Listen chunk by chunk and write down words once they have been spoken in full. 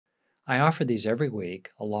I offer these every week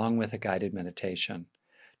along with a guided meditation.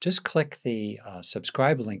 Just click the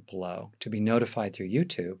subscribe link below to be notified through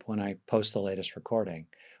YouTube when I post the latest recording.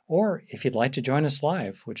 Or if you'd like to join us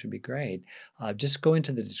live, which would be great, just go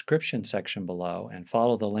into the description section below and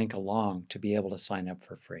follow the link along to be able to sign up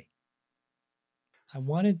for free. I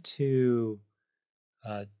wanted to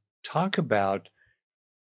talk about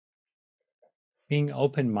being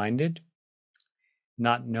open-minded,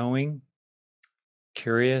 not knowing,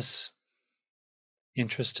 curious,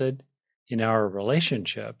 interested in our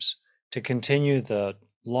relationships, to continue the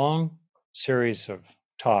long series of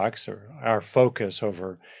talks, or our focus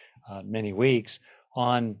over many weeks,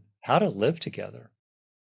 on how to live together,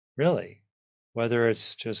 really. Whether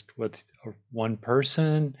it's just with one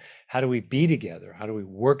person, how do we be together? How do we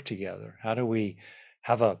work together? How do we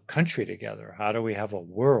have a country together? How do we have a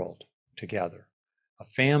world together? A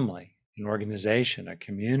family, an organization, a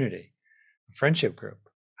community, a friendship group.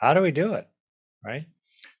 How do we do it, right?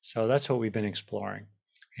 So that's what we've been exploring.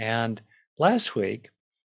 And last week,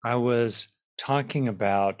 I was talking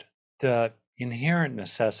about the inherent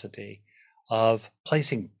necessity of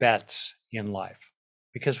placing bets in life,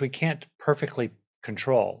 because we can't perfectly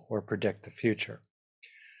control or predict the future.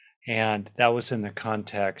 And that was in the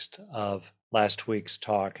context of last week's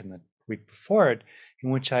talk and the week before it, in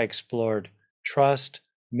which I explored trust,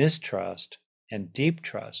 mistrust, and deep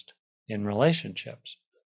trust in relationships.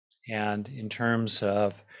 And in terms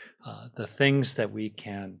of the things that we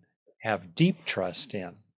can have deep trust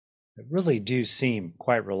in, that really do seem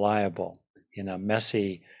quite reliable in a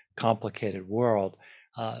messy, complicated world,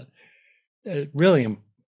 really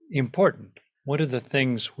important. What are the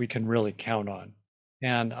things we can really count on?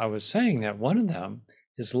 And I was saying that one of them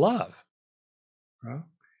is love. Right?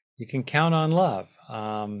 You can count on love.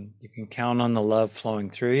 You can count on the love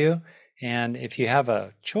flowing through you. And if you have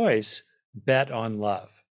a choice, bet on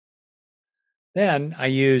love. Then I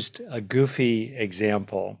used a goofy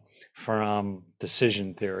example from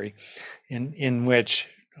decision theory, in which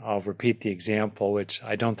I'll repeat the example, which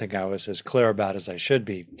I don't think I was as clear about as I should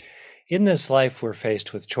be. In this life, we're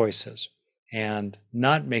faced with choices, and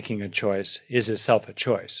not making a choice is itself a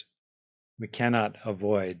choice. We cannot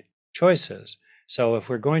avoid choices. So if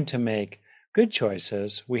we're going to make good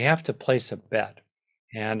choices, we have to place a bet.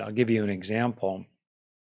 And I'll give you an example.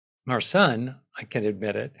 Our son, I can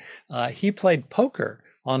admit it, he played poker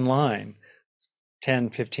online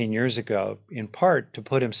 10, 15 years ago, in part to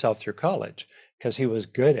put himself through college, because he was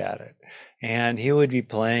good at it. And he would be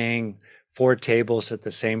playing 4 tables at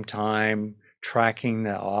the same time, tracking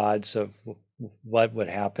the odds of what would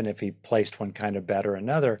happen if he placed one kind of bet or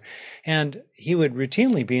another. And he would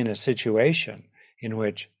routinely be in a situation in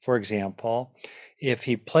which, for example, if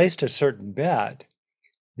he placed a certain bet,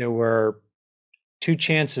 there were 2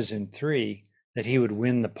 chances in 3 that he would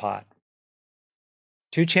win the pot.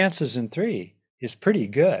 2 chances in 3 is pretty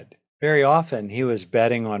good. Very often he was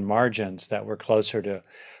betting on margins that were closer to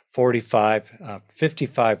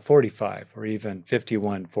 55-45, or even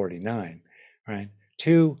 51-49, right?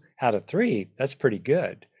 2 out of 3, that's pretty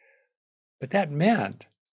good. But that meant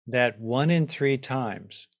that 1 in 3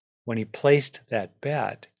 times when he placed that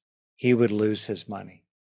bet, he would lose his money.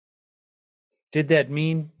 Did that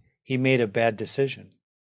mean he made a bad decision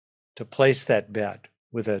to place that bet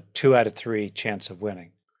with a 2 out of 3 chance of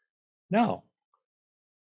winning? No.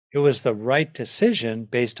 It was the right decision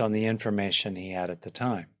based on the information he had at the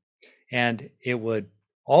time. And it would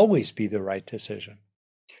always be the right decision.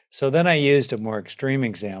 So then I used a more extreme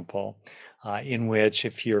example in which,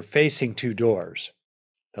 if you're facing 2 doors,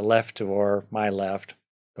 the left door, my left,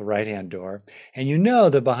 the right-hand door, and you know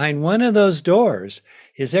that behind one of those doors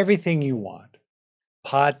is everything you want.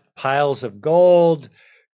 Piles of gold,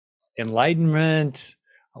 enlightenment,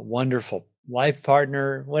 a wonderful life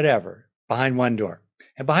partner, whatever, behind one door.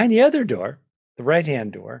 And behind the other door, the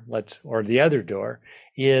right-hand door, or the other door,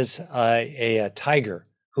 is a tiger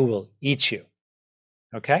who will eat you.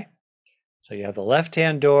 Okay? So you have the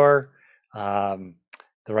left-hand door, the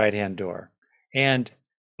right-hand door. And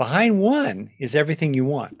behind one is everything you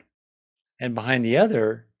want. And behind the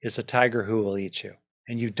other is a tiger who will eat you.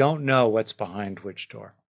 And you don't know what's behind which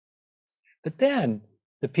door. But then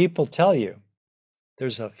the people tell you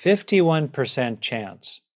there's a 51%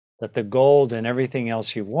 chance that the gold and everything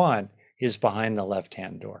else you want is behind the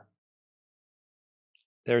left-hand door.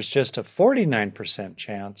 There's just a 49%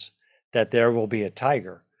 chance that there will be a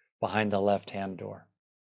tiger behind the left-hand door.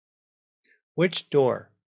 Which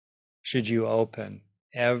door should you open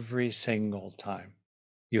every single time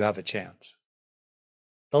you have a chance?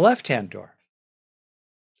 The left-hand door.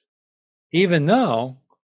 Even though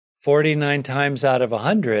 49 times out of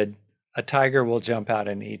 100, a tiger will jump out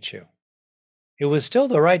and eat you. it was still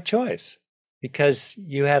the right choice because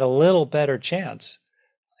you had a little better chance.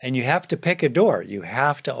 And you have to pick a door. You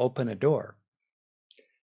have to open a door.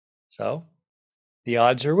 So the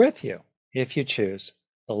odds are with you if you choose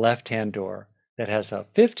the left-hand door that has a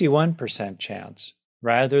 51% chance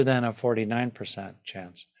rather than a 49%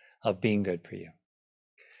 chance of being good for you.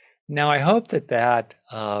 Now, I hope that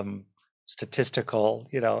statistical,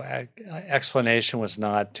 explanation was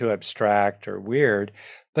not too abstract or weird,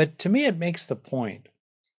 but to me, it makes the point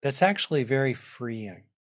that's actually very freeing,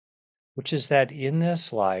 which is that in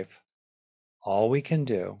this life, all we can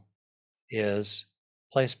do is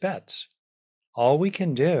place bets. All we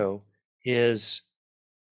can do is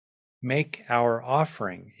make our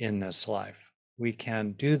offering in this life. We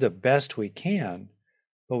can do the best we can,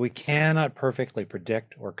 but we cannot perfectly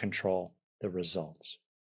predict or control the results.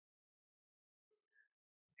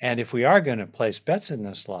 And if we are going to place bets in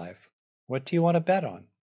this life, what do you want to bet on?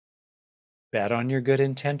 Bet on your good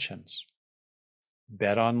intentions.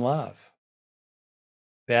 Bet on love.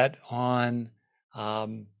 Bet on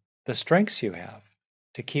the strengths you have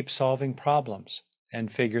to keep solving problems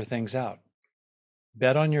and figure things out.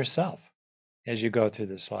 Bet on yourself as you go through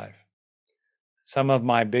this life. Some of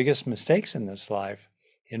my biggest mistakes in this life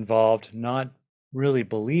involved not really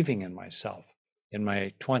believing in myself in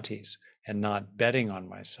my 20s and not betting on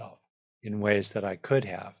myself in ways that I could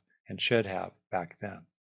have and should have back then.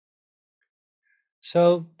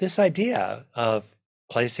 So this idea of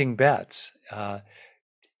placing bets,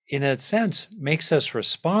 in a sense, makes us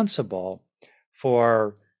responsible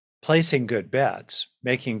for placing good bets,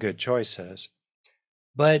 making good choices,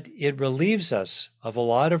 but it relieves us of a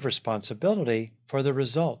lot of responsibility for the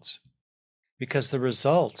results, because the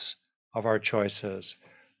results of our choices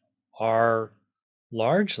are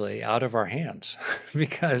largely out of our hands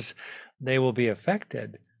because they will be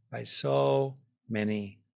affected by so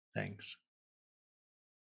many things.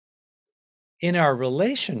 In our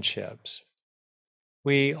relationships,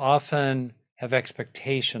 we often have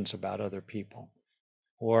expectations about other people,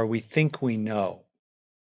 or we think we know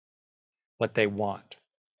what they want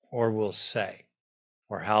or will say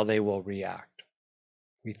or how they will react.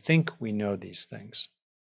 We think we know these things,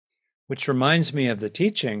 which reminds me of the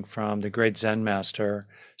teaching from the great Zen master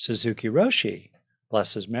Suzuki Roshi,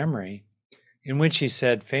 bless his memory, in which he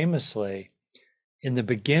said famously, "In the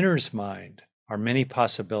beginner's mind are many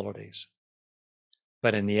possibilities,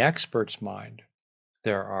 but in the expert's mind,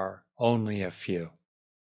 there are only a few."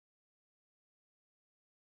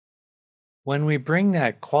 When we bring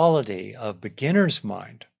that quality of beginner's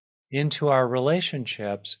mind into our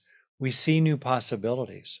relationships, we see new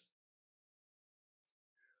possibilities.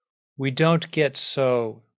 We don't get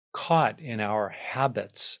so caught in our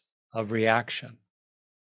habits of reaction.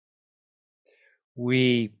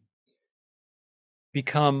 We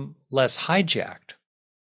become less hijacked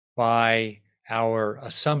by our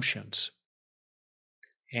assumptions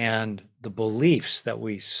and the beliefs that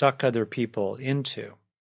we suck other people into.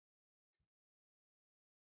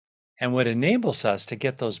 And what enables us to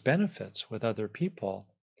get those benefits with other people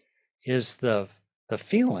is the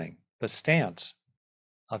feeling, the stance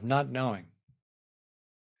of not knowing.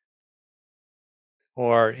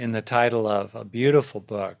 Or in the title of a beautiful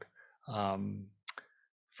book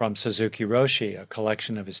from Suzuki Roshi, a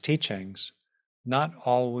collection of his teachings, not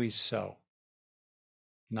always so.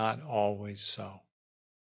 Not always so.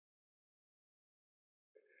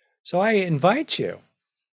 So I invite you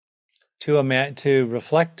to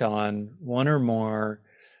reflect on one or more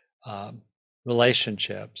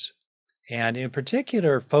relationships, and in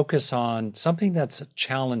particular, focus on something that's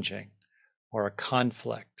challenging or a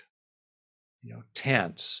conflict,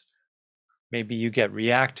 tense. Maybe you get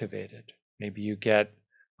reactivated. Maybe you get,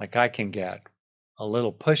 like I can get, a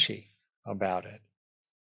little pushy about it.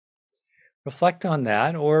 Reflect on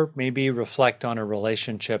that, or maybe reflect on a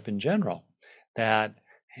relationship in general that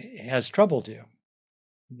has troubled you.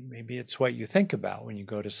 Maybe it's what you think about when you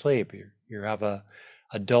go to sleep. You have a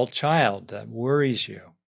adult child that worries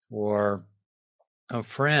you, or a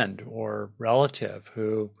friend or relative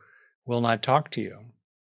who will not talk to you,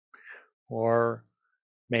 or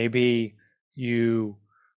maybe you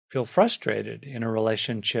feel frustrated in a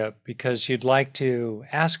relationship because you'd like to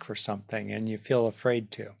ask for something and you feel afraid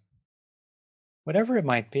to. Whatever it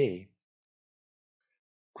might be,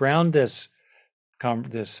 ground this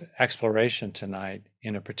exploration tonight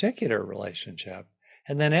in a particular relationship,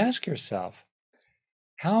 and then ask yourself,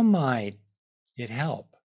 how might it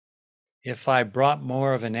help if I brought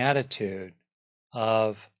more of an attitude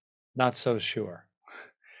of not so sure,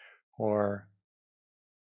 or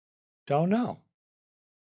don't know,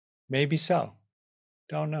 maybe so,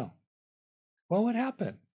 don't know? What would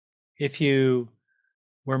happen if you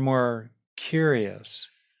were more curious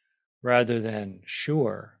rather than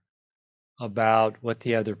sure about what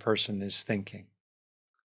the other person is thinking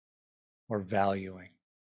or valuing?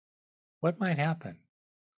 What might happen?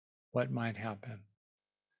 What might happen?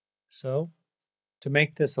 So, to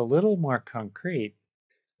make this a little more concrete,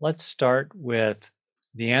 let's start with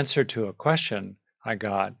the answer to a question I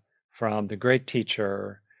got from the great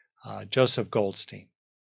teacher, Joseph Goldstein.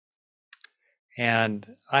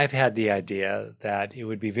 And I've had the idea that it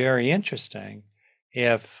would be very interesting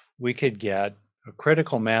if we could get a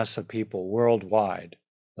critical mass of people worldwide,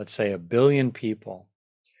 let's say 1 billion people,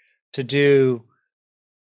 to do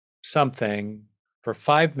something for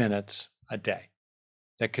 5 minutes a day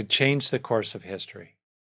that could change the course of history.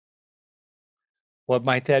 What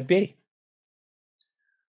might that be?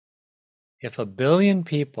 If 1 billion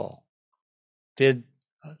people did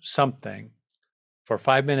something for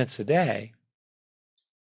 5 minutes a day,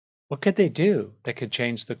 what could they do that could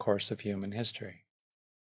change the course of human history?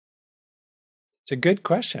 It's a good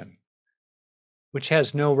question, which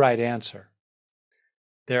has no right answer.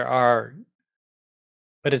 But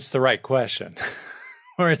it's the right question,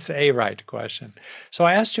 or it's a right question. So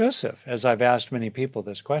I asked Joseph, as I've asked many people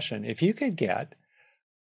this question, if you could get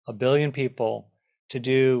 1 billion people to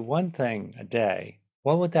do one thing a day,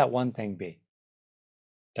 what would that one thing be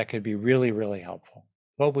that could be really, really helpful?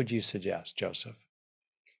 What would you suggest, Joseph?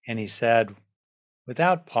 And he said,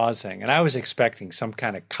 without pausing, and I was expecting some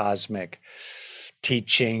kind of cosmic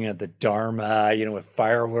teaching of the Dharma, with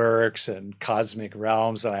fireworks and cosmic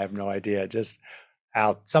realms, and I have no idea, just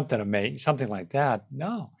out something amazing, something like that.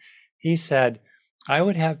 No, he said, I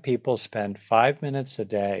would have people spend 5 minutes a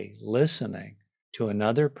day listening to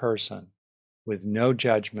another person with no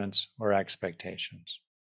judgments or expectations.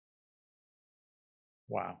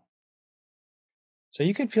 Wow. So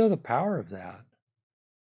you can feel the power of that.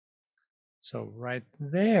 So right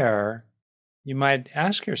there, you might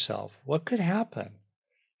ask yourself, what could happen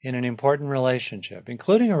in an important relationship,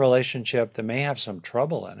 including a relationship that may have some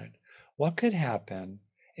trouble in it? What could happen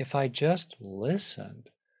if I just listened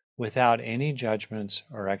without any judgments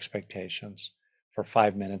or expectations for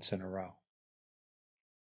 5 minutes in a row?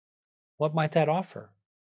 What might that offer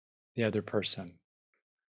the other person?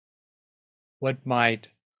 What might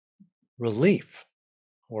relief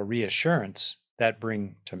or reassurance that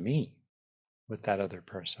bring to me with that other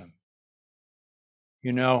person?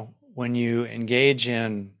 When you engage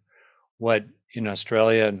in what in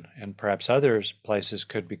Australia and perhaps other places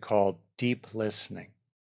could be called deep listening.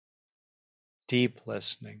 Deep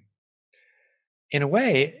listening. In a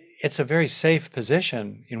way, it's a very safe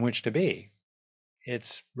position in which to be.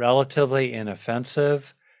 It's relatively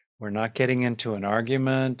inoffensive. We're not getting into an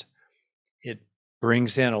argument. It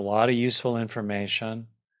brings in a lot of useful information.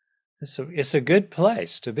 It's a good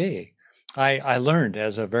place to be. I learned I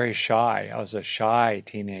was a shy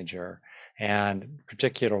teenager, and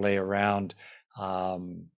particularly around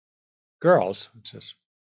girls, which is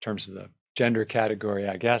in terms of the gender category,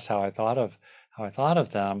 I guess, how I thought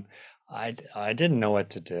of them. I didn't know what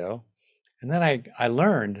to do. And then I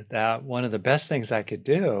learned that one of the best things I could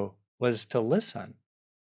do was to listen.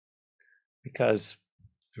 Because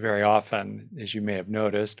very often, as you may have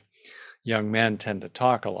noticed, young men tend to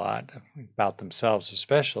talk a lot about themselves,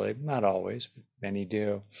 especially, not always, but many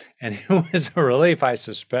do. And it was a relief, I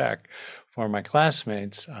suspect, for my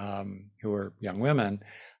classmates who were young women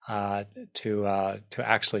to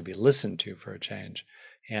actually be listened to for a change.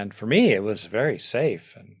 And for me, it was very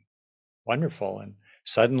safe and wonderful. And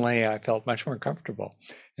suddenly I felt much more comfortable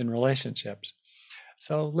in relationships.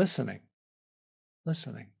 So listening,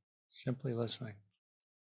 simply listening.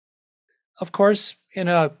 Of course, in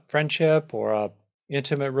a friendship or a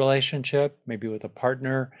intimate relationship, maybe with a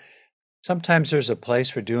partner, sometimes there's a place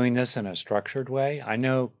for doing this in a structured way. I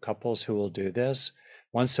know couples who will do this.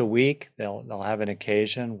 Once a week, they'll have an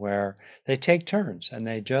occasion where they take turns and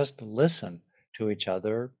they just listen to each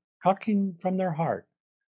other, talking from their heart,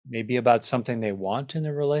 maybe about something they want in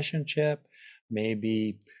the relationship,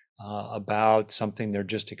 maybe about something they're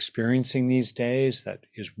just experiencing these days that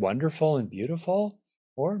is wonderful and beautiful,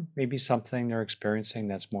 or maybe something they're experiencing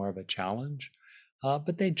that's more of a challenge.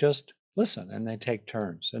 But they just listen and they take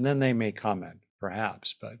turns. And then they may comment,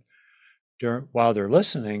 perhaps, but while they're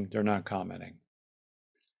listening, they're not commenting.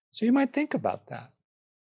 So you might think about that.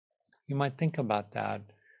 You might think about that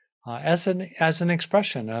as an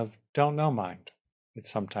expression of don't know mind.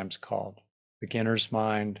 It's sometimes called beginner's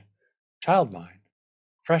mind, child mind,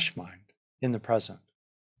 fresh mind in the present.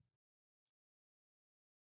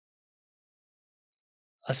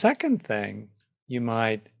 A second thing you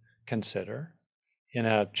might consider in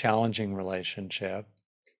a challenging relationship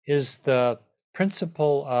is the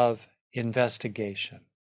principle of investigation.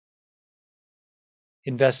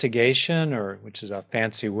 Investigation, or which is a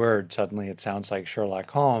fancy word, suddenly it sounds like Sherlock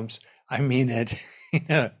Holmes. I mean it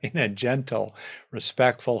in a gentle,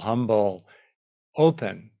 respectful, humble,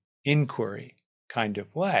 open inquiry kind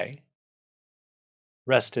of way,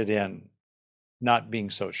 rested in not being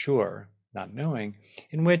so sure, not knowing,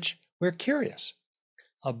 in which we're curious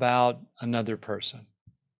about another person.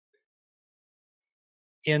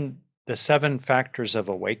 In the 7 factors of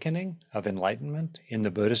awakening, of enlightenment, in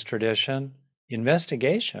the Buddhist tradition,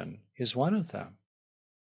 investigation is one of them.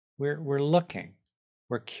 We're looking,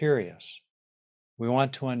 we're curious, we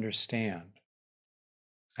want to understand.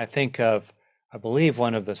 I believe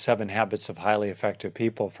one of the 7 habits of highly effective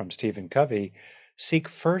people from Stephen Covey: seek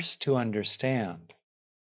first to understand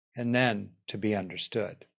and then to be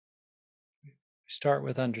understood. We start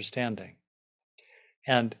with understanding.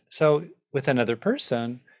 And so with another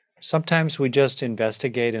person, sometimes we just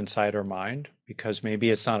investigate inside our mind because maybe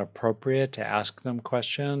it's not appropriate to ask them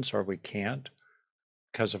questions, or we can't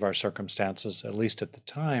because of our circumstances, at least at the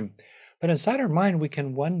time. But inside our mind, we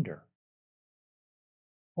can wonder,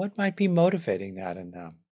 what might be motivating that in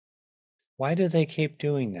them? Why do they keep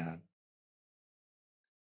doing that?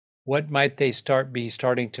 What might they be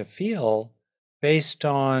starting to feel based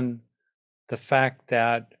on the fact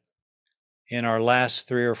that in our last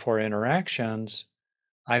 3 or 4 interactions,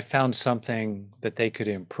 I found something that they could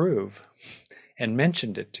improve and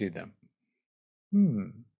mentioned it to them?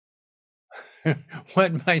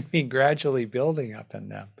 What might be gradually building up in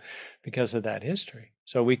them because of that history?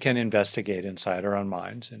 So we can investigate inside our own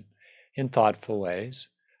minds in thoughtful ways.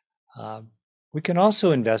 We can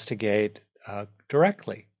also investigate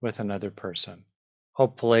directly with another person,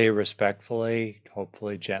 hopefully respectfully,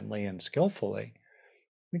 hopefully gently and skillfully.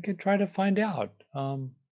 We can try to find out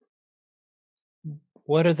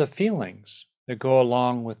what are the feelings that go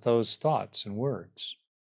along with those thoughts and words.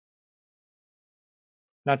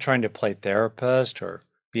 Not trying to play therapist or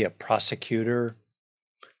be a prosecutor,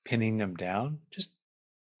 pinning them down, just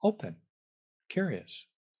open, curious,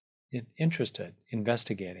 interested,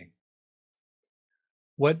 investigating.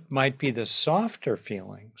 What might be the softer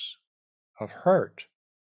feelings of hurt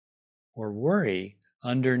or worry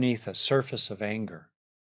underneath a surface of anger?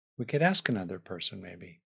 We could ask another person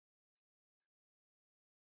maybe.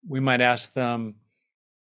 We might ask them,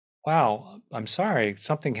 wow, I'm sorry,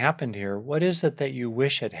 something happened here. What is it that you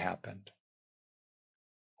wish had happened?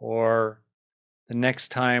 Or the next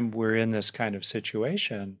time we're in this kind of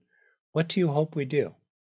situation, what do you hope we do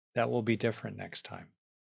that will be different next time?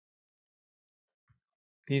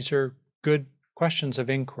 These are good questions of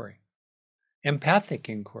inquiry. Empathic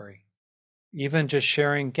inquiry, even just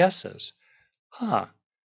sharing guesses. I'm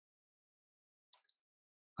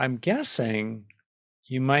guessing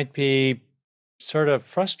you might be sort of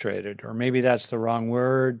frustrated, or maybe that's the wrong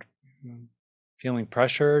word, feeling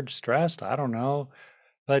pressured, stressed, I don't know.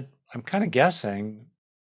 But I'm kind of guessing,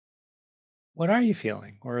 what are you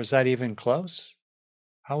feeling? Or is that even close?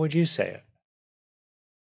 How would you say it?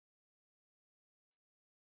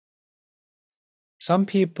 Some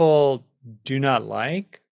people do not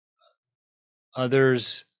like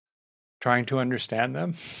others trying to understand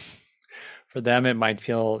them. For them, it might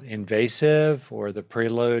feel invasive or the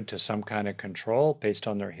prelude to some kind of control based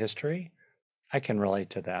on their history. I can relate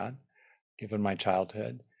to that, given my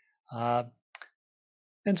childhood. And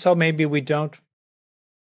so maybe we don't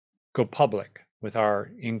go public with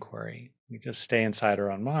our inquiry. We just stay inside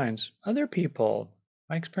our own minds. Other people,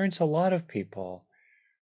 I experience a lot of people,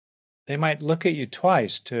 they might look at you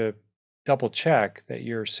twice to double check that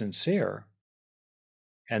you're sincere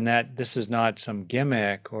and that this is not some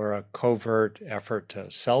gimmick or a covert effort to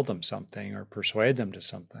sell them something or persuade them to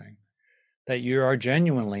something, that you are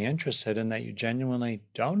genuinely interested and that you genuinely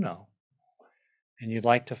don't know and you'd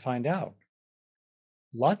like to find out.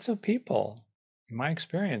 Lots of people, in my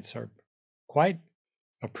experience, are quite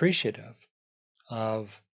appreciative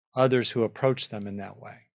of others who approach them in that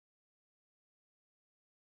way.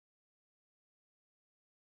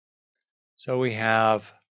 So we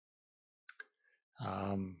have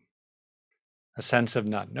a sense of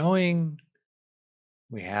not knowing,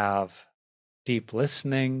 we have deep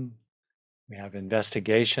listening, we have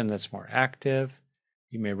investigation that's more active.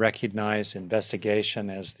 You may recognize investigation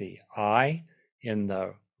as the I in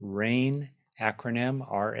the RAIN acronym,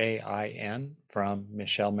 RAIN, from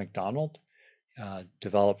Michelle McDonald,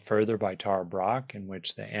 developed further by Tara Brach, in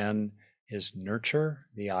which the N is nurture,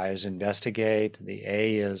 the I is investigate, the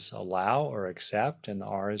A is allow or accept, and the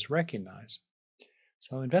R is recognize.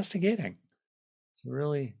 So investigating, it's a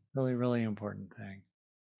really, really, really important thing.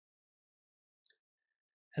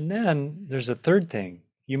 And then there's a third thing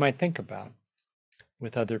you might think about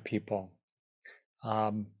with other people.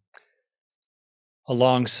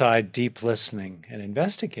 Alongside deep listening and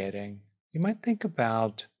investigating, you might think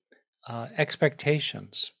about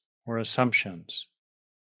expectations or assumptions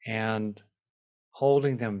and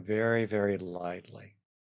holding them very, very lightly.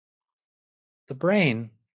 The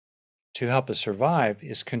brain, to help us survive,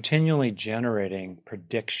 is continually generating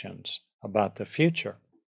predictions about the future.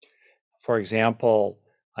 For example,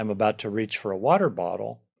 I'm about to reach for a water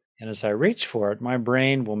bottle, and as I reach for it, my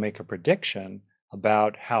brain will make a prediction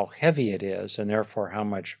about how heavy it is and therefore how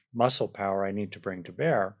much muscle power I need to bring to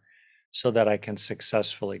bear so that I can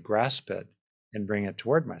successfully grasp it and bring it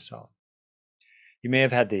toward myself. You may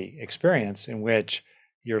have had the experience in which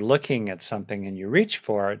you're looking at something and you reach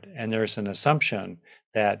for it, and there's an assumption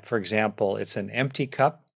that, for example, it's an empty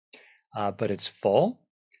cup, but it's full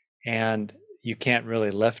and you can't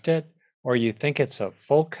really lift it, or you think it's a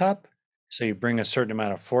full cup, so you bring a certain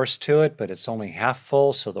amount of force to it, but it's only half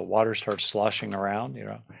full, so the water starts sloshing around.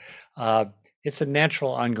 It's a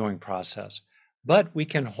natural ongoing process, but we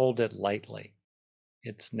can hold it lightly.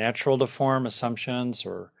 It's natural to form assumptions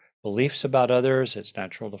or beliefs about others. It's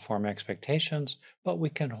natural to form expectations, but we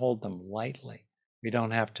can hold them lightly. We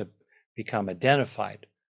don't have to become identified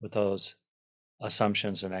with those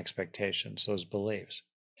assumptions and expectations, those beliefs.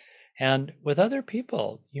 And with other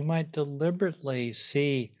people, you might deliberately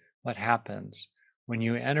see what happens when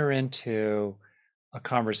you enter into a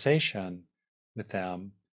conversation with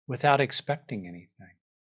them without expecting anything.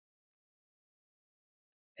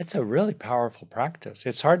 It's a really powerful practice.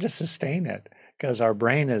 It's hard to sustain it because our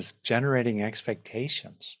brain is generating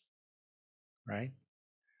expectations, right?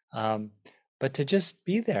 Um, but to just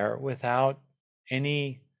be there without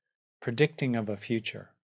any predicting of a future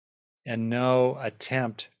and no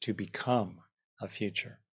attempt to become a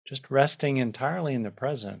future, just resting entirely in the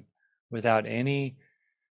present without any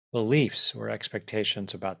beliefs or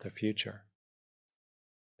expectations about the future.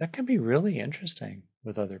 That can be really interesting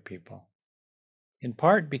with other people, in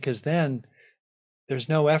part because then there's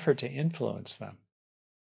no effort to influence them.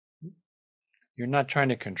 You're not trying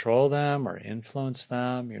to control them or influence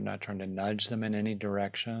them. You're not trying to nudge them in any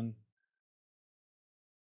direction.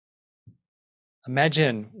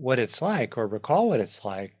 Imagine what it's like, or recall what it's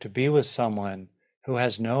like, to be with someone who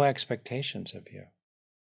has no expectations of you.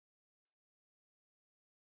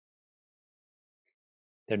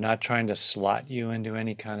 They're not trying to slot you into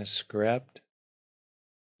any kind of script.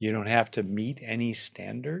 You don't have to meet any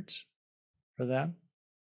standards for them.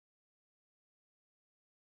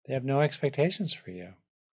 They have no expectations for you.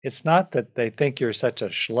 It's not that they think you're such a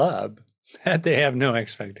schlub that they have no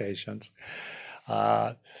expectations.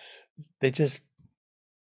 They just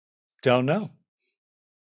don't know.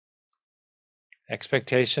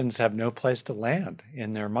 Expectations have no place to land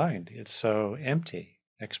in their mind. It's so empty.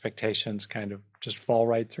 Expectations kind of just fall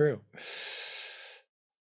right through.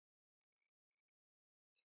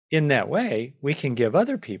 In that way, we can give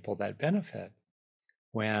other people that benefit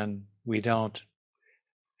when we don't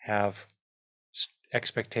have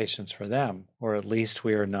expectations for them, or at least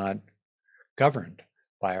we are not governed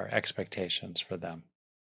by our expectations for them.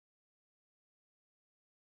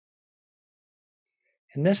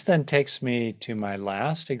 And this then takes me to my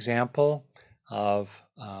last example of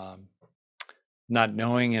not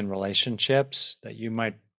knowing in relationships that you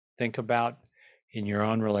might think about in your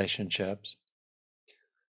own relationships.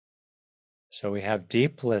 So we have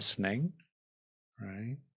deep listening,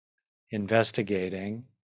 right? Investigating,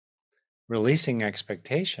 releasing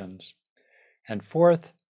expectations, and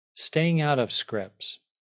fourth, staying out of scripts.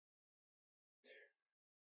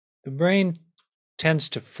 The brain tends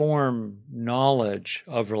to form knowledge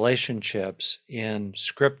of relationships in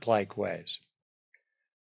script-like ways.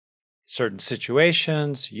 Certain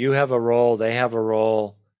situations, you have a role, they have a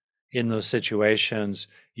role. In those situations,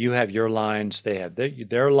 you have your lines, they have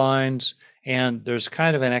their lines, and there's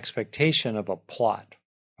kind of an expectation of a plot,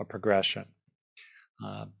 a progression.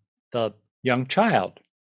 The young child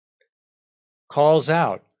calls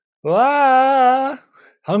out, "Ah,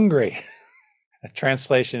 hungry." A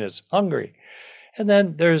translation is hungry. And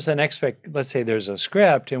then there's let's say there's a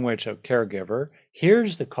script in which a caregiver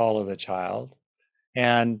hears the call of the child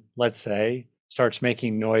and, let's say, starts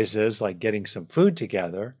making noises like getting some food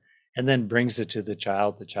together and then brings it to the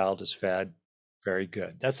child. The child is fed. Very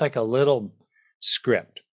good. That's like a little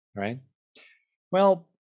script, right? Well,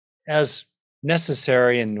 as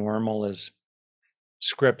necessary and normal as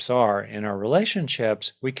scripts are in our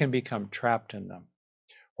relationships, we can become trapped in them,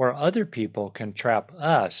 or other people can trap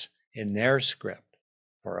us in their script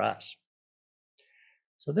for us.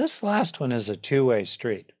 So this last one is a two-way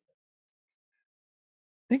street.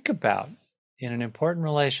 think about in an important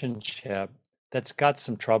relationship that's got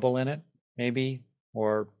some trouble in it, maybe,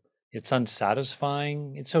 or it's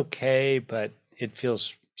unsatisfying. It's okay, but it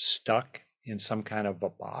feels stuck in some kind of a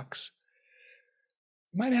box.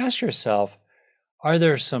 You might ask yourself, are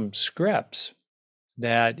there some scripts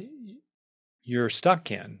that you're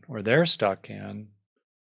stuck in, or they're stuck in,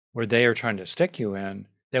 or they are trying to stick you in,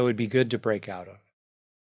 that would be good to break out of?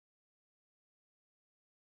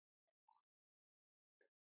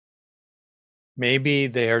 Maybe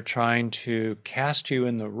they are trying to cast you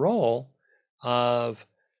in the role of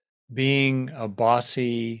being a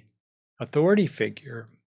bossy authority figure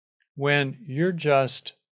when you're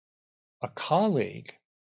just a colleague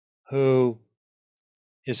who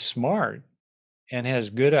is smart and has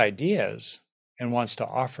good ideas and wants to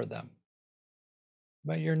offer them.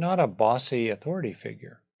 But you're not a bossy authority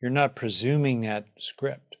figure. You're not presuming that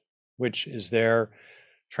script, which is their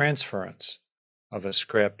transference of a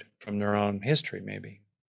script from their own history, maybe.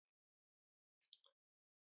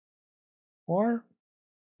 Or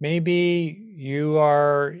maybe you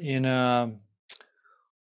are in a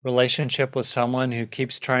relationship with someone who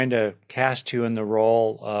keeps trying to cast you in the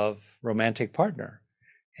role of romantic partner,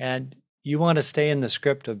 and you want to stay in the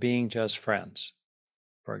script of being just friends,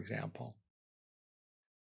 for example.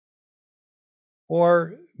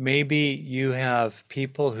 Or maybe you have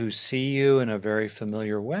people who see you in a very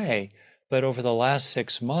familiar way, but over the last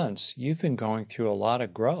 6 months, you've been going through a lot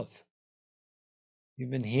of growth. You've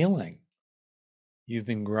been healing, you've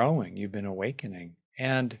been growing, you've been awakening.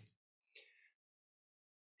 And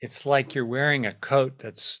it's like you're wearing a coat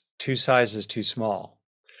that's 2 sizes too small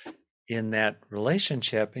in that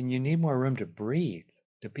relationship, and you need more room to breathe,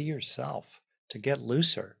 to be yourself, to get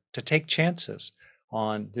looser, to take chances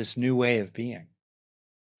on this new way of being.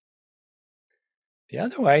 The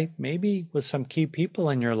other way, maybe with some key people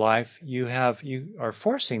in your life, you are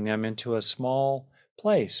forcing them into a small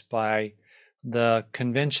place by the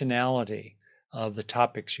conventionality of the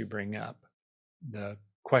topics you bring up, the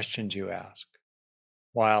questions you ask,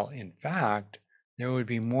 while in fact, there would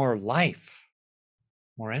be more life,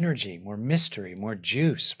 more energy, more mystery, more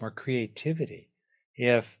juice, more creativity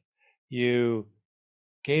if you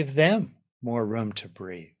gave them more room to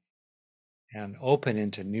breathe and open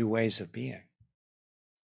into new ways of being.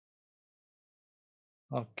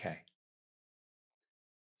 Okay.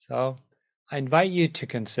 So I invite you to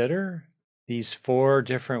consider these 4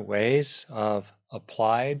 different ways of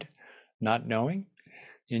applied not knowing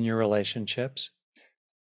in your relationships.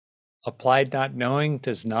 Applied not knowing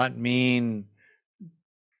does not mean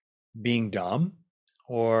being dumb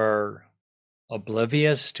or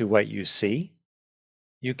oblivious to what you see.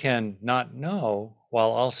 You can not know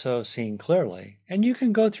while also seeing clearly, and you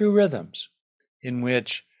can go through rhythms in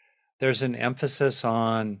which there's an emphasis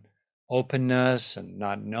on openness and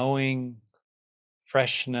not knowing,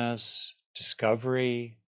 freshness,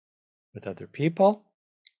 discovery with other people,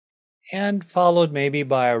 and followed maybe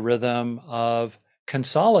by a rhythm of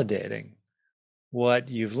consolidating what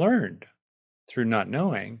you've learned through not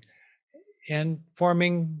knowing and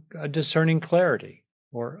forming a discerning clarity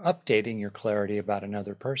or updating your clarity about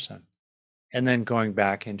another person. And then going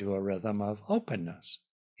back into a rhythm of openness,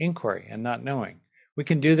 inquiry, and not knowing. We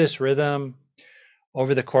can do this rhythm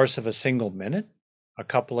over the course of a single minute, a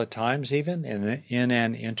couple of times even in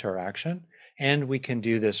an interaction. And we can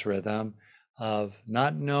do this rhythm of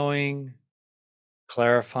not knowing,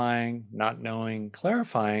 clarifying, not knowing,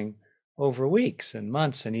 clarifying over weeks and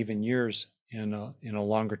months and even years in a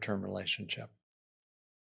longer term relationship.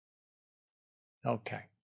 Okay.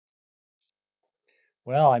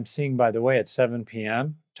 Well, I'm seeing, by the way, at 7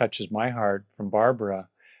 p.m., touches my heart, from Barbara.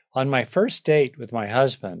 On my first date with my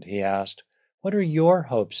husband, he asked, "What are your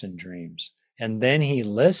hopes and dreams?" And then he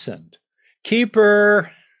listened.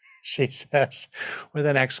 "Keeper," she says, with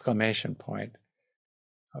an exclamation point.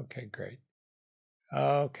 Okay, great.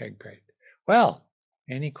 Okay, great. Well,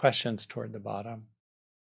 any questions toward the bottom?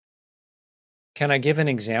 Can I give an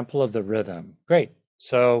example of the rhythm? Great.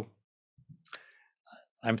 So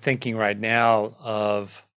I'm thinking right now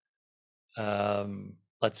of,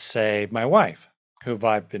 let's say, my wife, who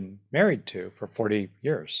I've been married to for 40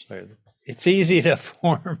 years. It's easy to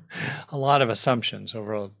form a lot of assumptions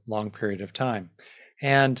over a long period of time.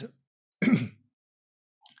 And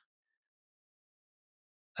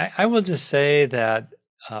I will just say that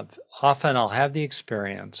often I'll have the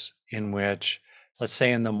experience in which, let's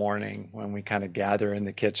say in the morning, when we kind of gather in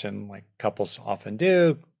the kitchen, like couples often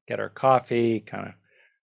do, get our coffee, kind of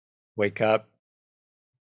wake up,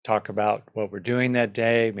 talk about what we're doing that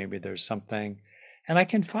day. Maybe there's something. And I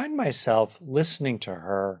can find myself listening to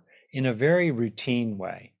her in a very routine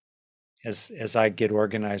way. as I get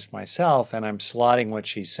organized myself, and I'm slotting what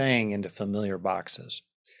she's saying into familiar boxes.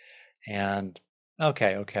 And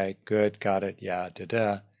okay, good, got it, yeah,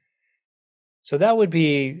 da. So that would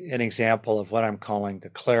be an example of what I'm calling the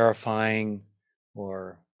clarifying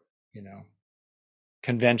or,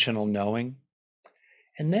 conventional knowing.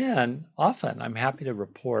 And then often I'm happy to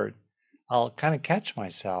report, I'll kind of catch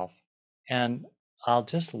myself and I'll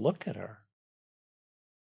just look at her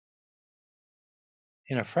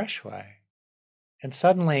in a fresh way. And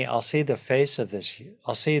suddenly I'll see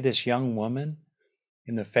I'll see this young woman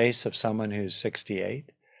in the face of someone who's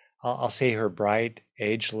 68. I'll see her bright,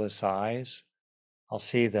 ageless eyes. I'll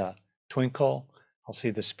see the twinkle. I'll see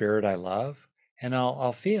the spirit I love. And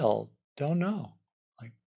I'll feel, don't know.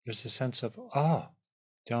 Like there's a sense of, oh,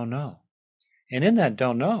 don't know. And in that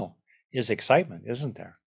don't know is excitement, isn't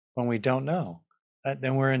there? When we don't know,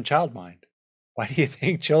 then we're in child mind. Why do you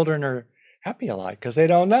think children are happy a lot? Because they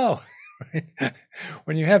don't know.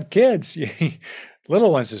 When you have kids,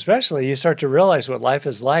 little ones especially, you start to realize what life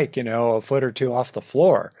is like, a foot or two off the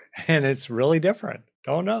floor, and it's really different.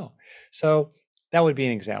 Don't know. So that would be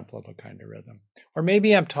an example of a kind of rhythm. Or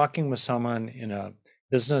maybe I'm talking with someone in a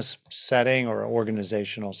business setting or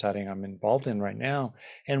organizational setting I'm involved in right now,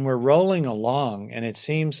 and we're rolling along, and it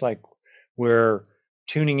seems like we're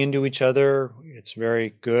tuning into each other. It's very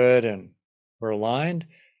good, and we're aligned.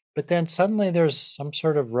 But then suddenly there's some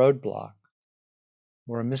sort of roadblock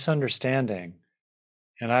or a misunderstanding,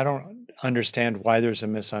 and I don't understand why there's a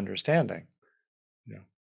misunderstanding.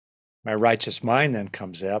 My righteous mind then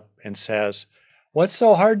comes up and says, "What's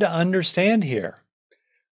so hard to understand here?"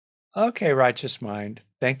 Okay, righteous mind,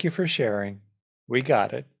 thank you for sharing. We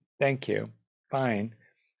got it. Thank you. Fine.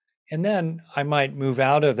 And then I might move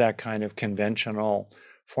out of that kind of conventional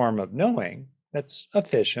form of knowing that's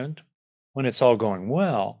efficient when it's all going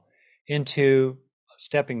well into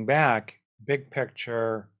stepping back, big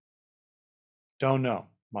picture, don't know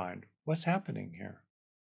mind. What's happening here?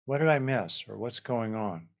 What did I miss, or what's going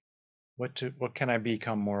on? What can I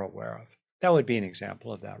become more aware of? That would be an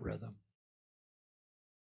example of that rhythm.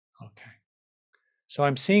 Okay. So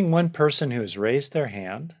I'm seeing one person who has raised their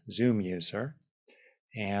hand, Zoom user,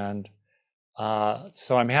 and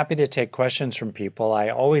so I'm happy to take questions from people. I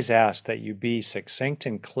always ask that you be succinct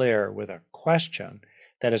and clear with a question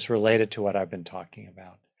that is related to what I've been talking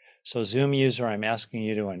about. So Zoom user, I'm asking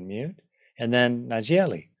you to unmute, and then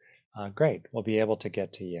Najeli, great, we'll be able to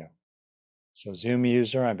get to you. So Zoom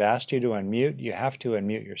user, I've asked you to unmute. You have to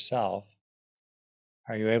unmute yourself.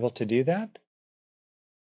 Are you able to do that?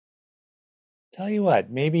 Tell you what,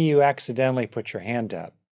 maybe you accidentally put your hand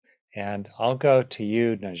up, and I'll go to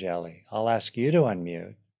you, Najeli. I'll ask you to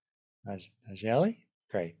unmute. Najeli?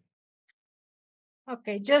 Great.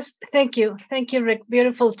 Okay, just thank you. Thank you, Rick.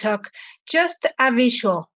 Beautiful talk. Just a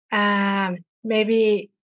visual.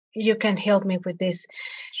 Maybe you can help me with this.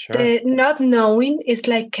 Sure. The not knowing is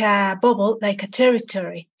like a bubble, like a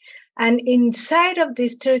territory. And inside of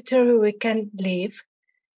this territory, we can live.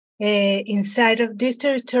 Inside of this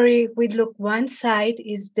territory, we look one side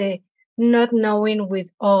is the not knowing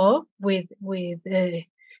with awe, with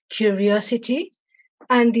curiosity.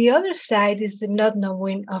 And the other side is the not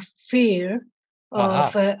knowing of fear,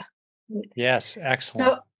 of yes, excellent.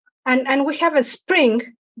 So, and we have a spring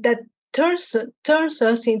that turns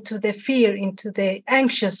us into the fear, into the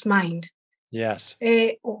anxious mind. Yes.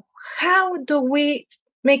 How do we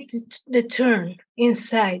make the turn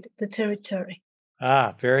inside the territory?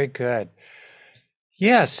 Very good.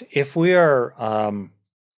 Yes, if we are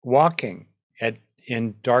walking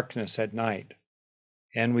in darkness at night,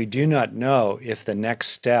 and we do not know if the next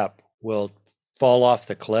step will fall off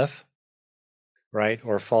the cliff, right,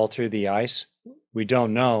 or fall through the ice, we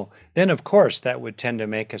don't know, then of course that would tend to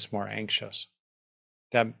make us more anxious.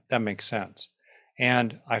 That makes sense.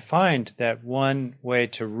 And I find that one way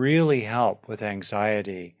to really help with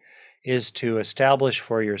anxiety is to establish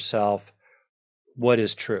for yourself what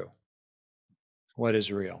is true, what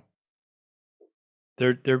is real.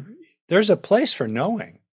 There's a place for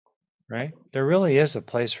knowing, right? There really is a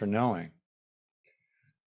place for knowing.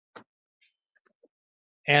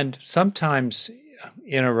 And sometimes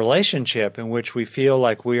in a relationship in which we feel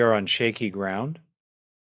like we are on shaky ground,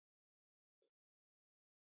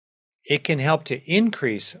 it can help to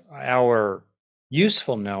increase our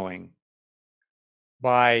useful knowing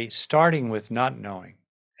by starting with not knowing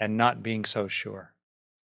and not being so sure.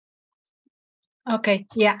 Okay,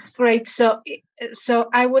 yeah, great. So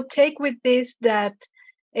I would take with this that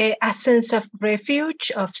a sense of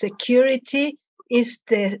refuge, of security, is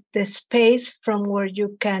the space from where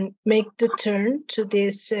you can make the turn to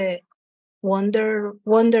this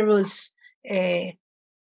wondrous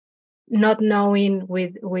not knowing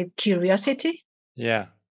with curiosity. Yeah.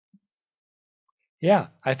 Yeah,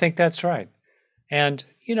 I think that's right. And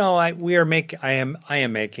I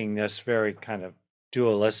am making this very kind of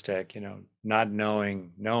dualistic, not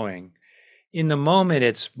knowing. In the moment,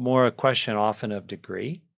 it's more a question often of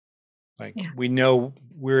degree. Like Yeah. we know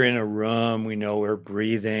we're in a room, we know we're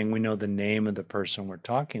breathing, we know the name of the person we're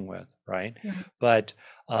talking with, right? Yeah. But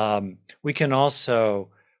we can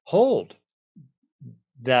also hold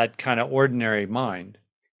that kind of ordinary mind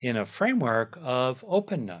in a framework of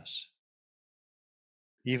openness,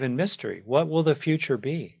 even mystery. What will the future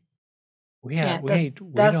be? We Yeah, that's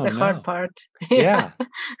the don't hard know. part. Yeah,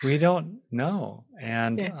 we don't know,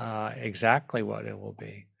 and Yeah. exactly what it will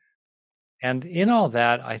be. And in all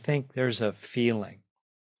that, I think there's a feeling.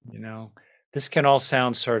 This can all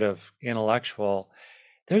sound sort of intellectual.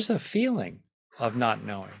 There's a feeling of not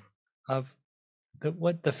knowing, of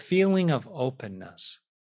the feeling of openness,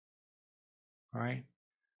 right?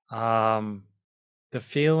 The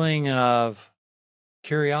feeling of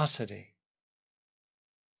curiosity,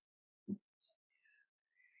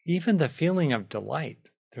 even the feeling of delight.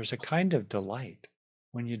 There's a kind of delight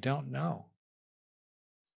when you don't know.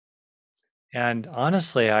 And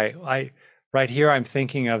honestly, I right here, I'm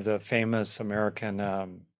thinking of the famous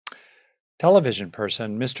American television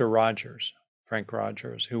person, Mr. Rogers, Frank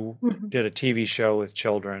Rogers, who Mhm. did a TV show with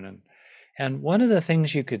children. And one of the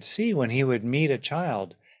things you could see when he would meet a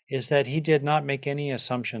child is that he did not make any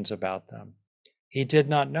assumptions about them. He did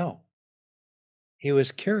not know. He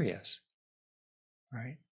was curious,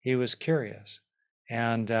 right? He was curious.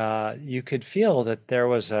 And you could feel that there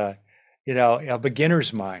was a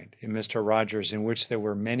beginner's mind in Mr. Rogers in which there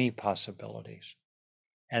were many possibilities.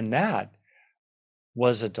 And that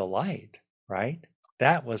was a delight, right?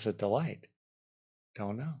 That was a delight.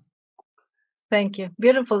 Don't know. Thank you.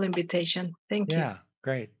 Beautiful invitation. Thank you. Yeah,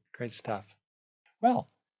 great stuff. Well,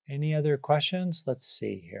 any other questions? Let's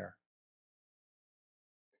see here.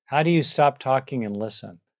 How do you stop talking and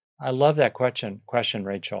listen? I love that question,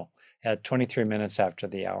 Rachel, at 23 minutes after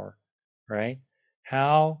the hour, right?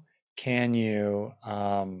 How can you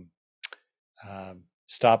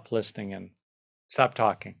stop listening and stop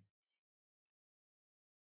talking?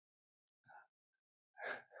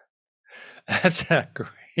 That's a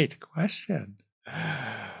great question.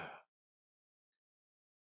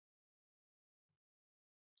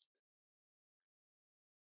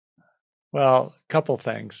 Well, a couple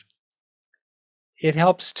things. It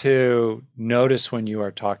helps to notice when you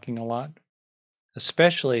are talking a lot,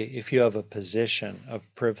 especially if you have a position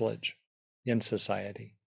of privilege in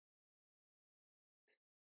society.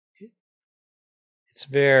 It's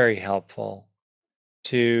very helpful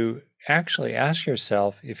to actually ask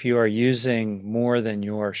yourself if you are using more than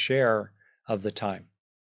your share of the time.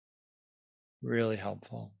 Really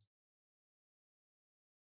helpful.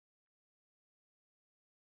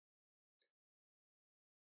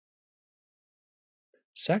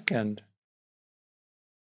 Second,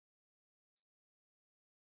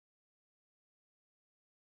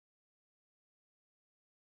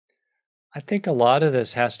 I think a lot of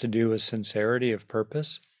this has to do with sincerity of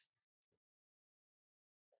purpose.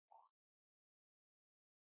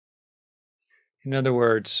 In other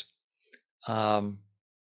words,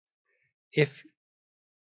 if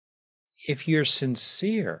you're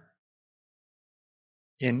sincere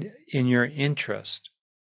in your interest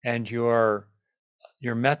and your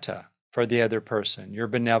metta for the other person, your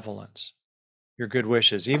benevolence, your good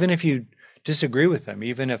wishes, even if you disagree with them,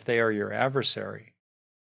 even if they are your adversary,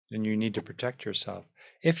 and you need to protect yourself.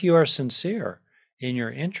 If you are sincere in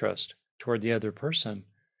your interest toward the other person,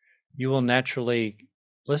 you will naturally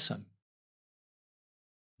listen.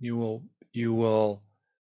 You will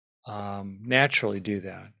naturally do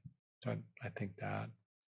that. I think that.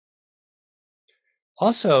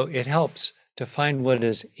 Also, it helps to find what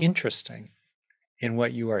is interesting in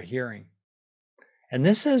what you are hearing. And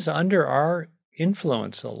this is under our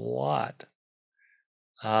influence a lot.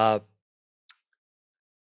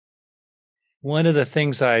 One of the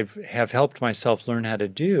things I have helped myself learn how to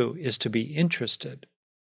do is to be interested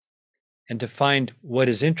and to find what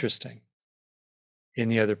is interesting in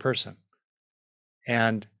the other person.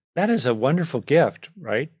 And that is a wonderful gift,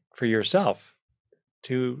 right, for yourself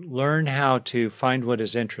to learn how to find what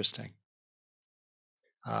is interesting.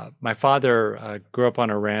 My father grew up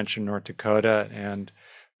on a ranch in North Dakota, and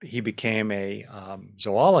he became a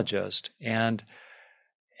zoologist. And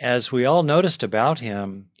as we all noticed about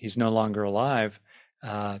him, he's no longer alive.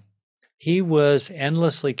 He was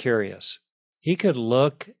endlessly curious. He could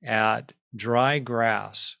look at dry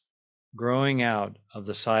grass growing out of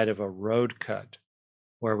the side of a road cut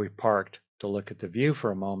where we parked to look at the view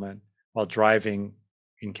for a moment while driving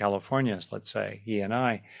in California, let's say, he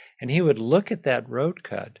and he would look at that road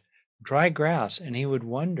cut, dry grass, and he would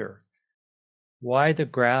wonder why the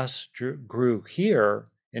grass grew here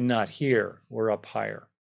and not here or up higher.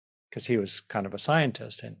 Because he was kind of a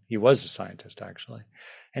scientist, and he was a scientist actually.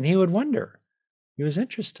 And he would wonder, he was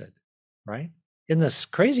interested, right? In the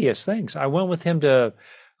craziest things. I went with him to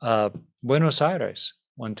Buenos Aires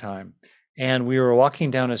one time, and we were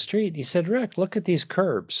walking down a street. He said, Rick, look at these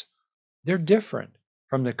curbs. They're different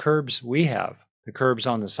from the curbs we have, the curbs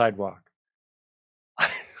on the sidewalk.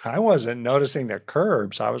 I wasn't noticing the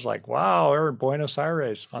curbs. I was like, wow, we're in Buenos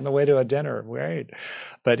Aires on the way to a dinner. Right.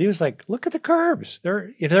 But he was like, look at the curbs.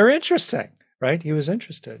 They're interesting, right? He was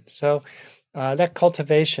interested. So that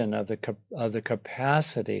cultivation of the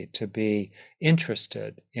capacity to be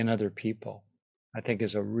interested in other people, I think,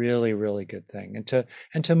 is a really, really good thing.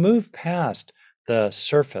 And to move past the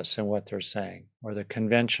surface in what they're saying, or the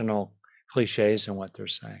conventional cliches in what they're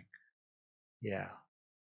saying. Yeah.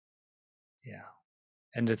 Yeah.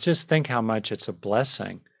 And to just think how much it's a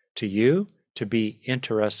blessing to you to be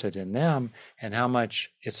interested in them, and how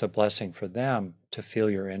much it's a blessing for them to feel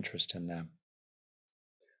your interest in them.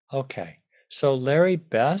 Okay, so Larry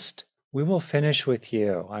Best, we will finish with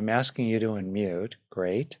you. I'm asking you to unmute.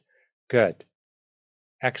 Great. Good.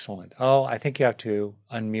 Excellent. Oh, I think you have to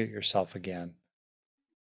unmute yourself again.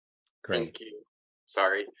 Great. Thank you.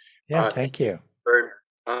 Sorry. Yeah, thank you.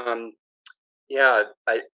 Yeah,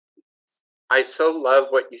 I so love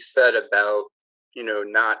what you said about,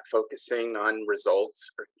 not focusing on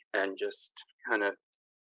results and just kind of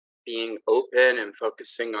being open and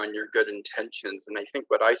focusing on your good intentions. And I think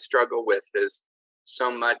what I struggle with is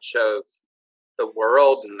so much of the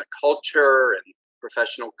world and the culture and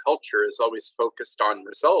professional culture is always focused on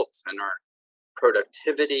results, and our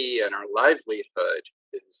productivity and our livelihood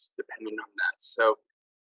is dependent on that. So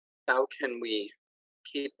how can we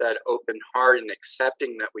keep that open heart and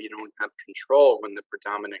accepting that we don't have control when the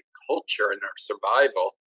predominant culture in our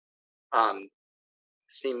survival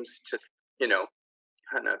seems to,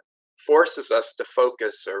 kind of forces us to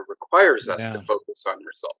focus or requires us to focus on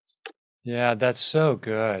results. Yeah, that's so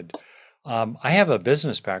good. I have a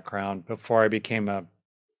business background before I became a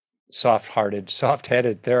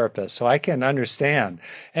soft-headed therapist, so I can understand.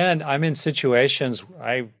 And I'm in situations,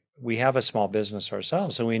 we have a small business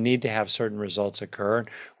ourselves, and we need to have certain results occur.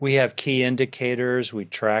 We have key indicators. We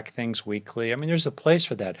track things weekly. I mean, there's a place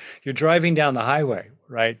for that. You're driving down the highway,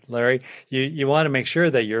 right, Larry? You want to make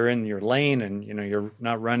sure that you're in your lane and you're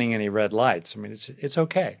not running any red lights. I mean, it's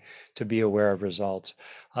okay to be aware of results.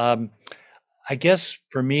 I guess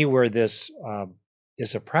for me, where this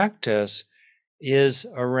is a practice is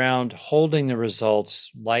around holding the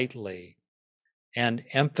results lightly and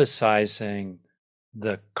emphasizing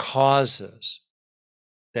the causes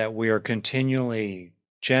that we are continually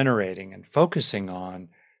generating and focusing on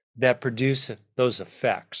that produce those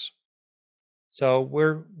effects. So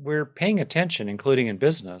we're paying attention, including in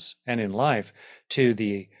business and in life, to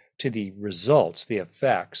the results, the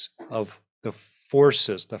effects of the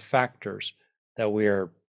forces, the factors that we are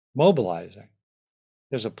mobilizing.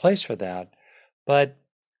 There's a place for that, but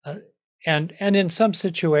and in some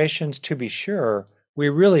situations, to be sure, we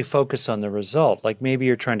really focus on the result. Like maybe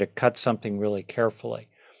you're trying to cut something really carefully,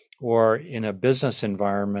 or in a business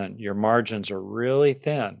environment, your margins are really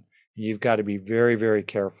thin. You've got to be very, very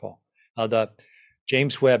careful. The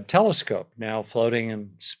James Webb Telescope, now floating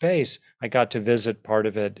in space, I got to visit part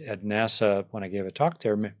of it at NASA when I gave a talk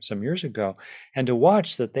there some years ago, and to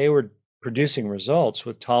watch that they were producing results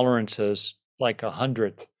with tolerances like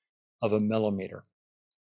 1/100th of a millimeter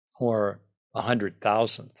or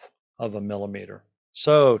 100,000th of a millimeter.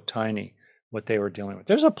 So tiny what they were dealing with.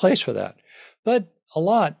 There's a place for that. But a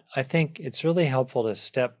lot, I think it's really helpful to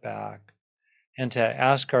step back and to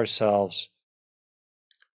ask ourselves,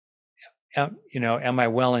 am I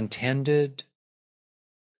well intended?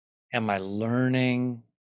 Am I learning?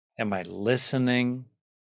 Am I listening?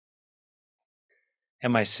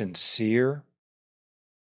 Am I sincere?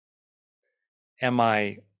 Am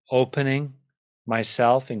I opening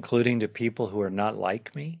myself, including to people who are not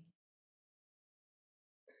like me?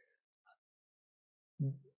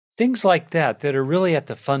 Things like that are really at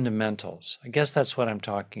the fundamentals. I guess that's what I'm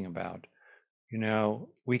talking about.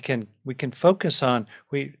 We can focus on,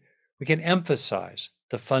 we can emphasize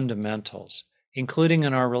the fundamentals, including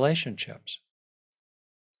in our relationships,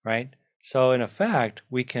 right? So in effect,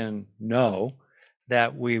 we can know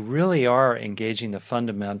that we really are engaging the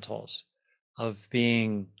fundamentals of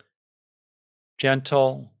being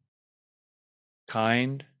gentle,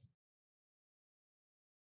 kind,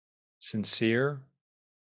 sincere,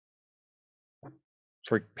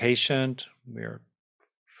 patient, we're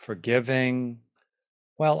forgiving,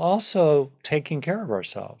 while also taking care of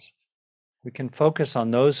ourselves. We can focus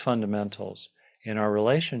on those fundamentals in our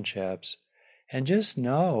relationships and just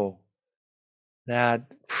know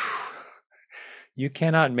that you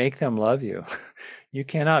cannot make them love you. You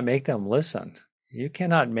cannot make them listen. You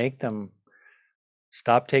cannot make them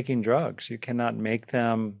stop taking drugs. You cannot make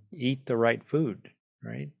them eat the right food,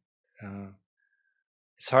 right?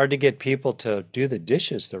 It's hard to get people to do the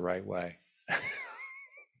dishes the right way.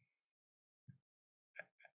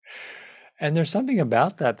 And there's something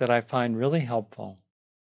about that that I find really helpful.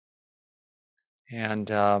 And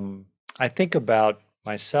I think about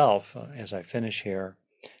myself as I finish here,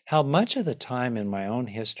 how much of the time in my own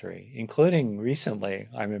history, including recently,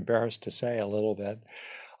 I'm embarrassed to say a little bit,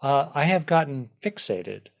 I have gotten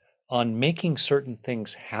fixated on making certain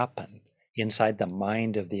things happen inside the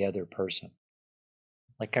mind of the other person.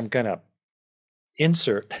 Like I'm going to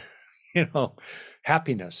insert,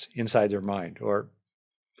 happiness inside their mind, or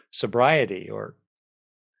sobriety, or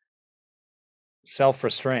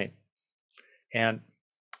self-restraint. And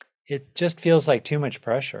it just feels like too much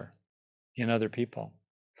pressure in other people,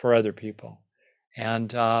 for other people.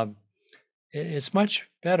 And it's much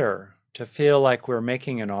better to feel like we're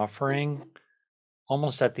making an offering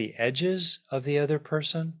almost at the edges of the other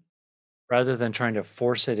person rather than trying to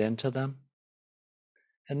force it into them.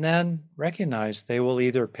 And then recognize they will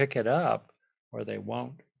either pick it up or they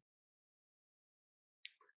won't.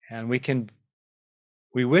 And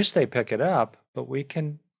we wish they pick it up, but we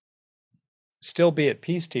can still be at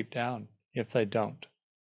peace deep down if they don't.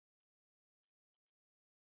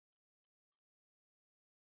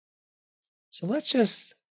 So let's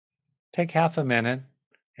just take half a minute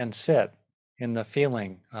and sit in the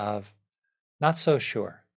feeling of not so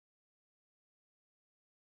sure.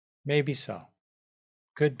 Maybe so.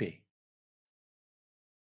 Could be.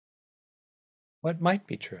 What might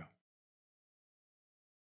be true?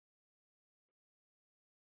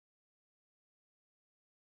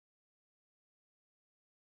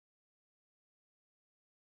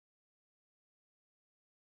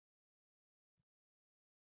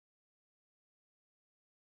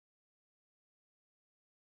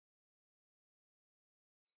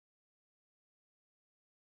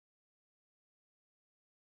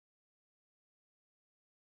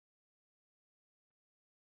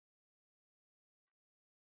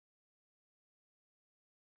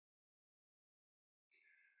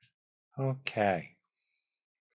 Okay.